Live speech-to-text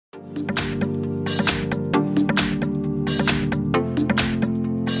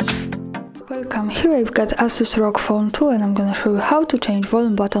Welcome, here I've got ASUS ROG Phone 2 and I'm gonna show you how to change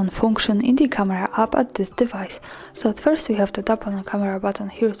volume button function in the camera app at this device. So at first we have to tap on the camera button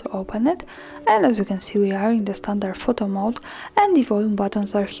here to open it, and as you can see we are in the standard photo mode and the volume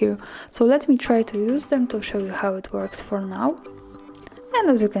buttons are here. So let me try to use them to show you how it works for now. And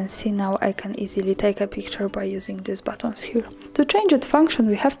as you can see now I can easily take a picture by using these buttons here. To change that function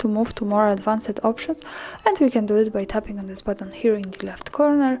we have to move to more advanced options, and we can do it by tapping on this button here in the left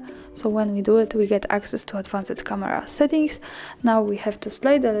corner. So when we do it we get access to advanced camera settings. Now we have to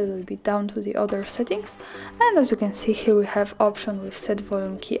slide a little bit down to the other settings, and as you can see here we have option with set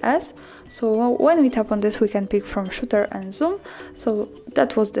volume key S. So when we tap on this we can pick from shooter and zoom. So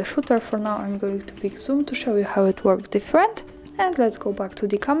that was the shooter. For now I'm going to pick zoom to show you how it works different. And let's go back to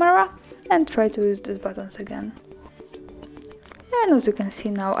the camera and try to use these buttons again. And as you can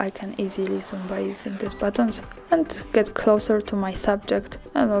see now I can easily zoom by using these buttons and get closer to my subject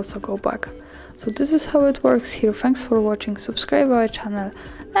and also go back. So this is how it works here. Thanks for watching, subscribe our channel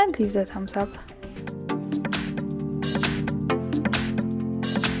and leave the thumbs up.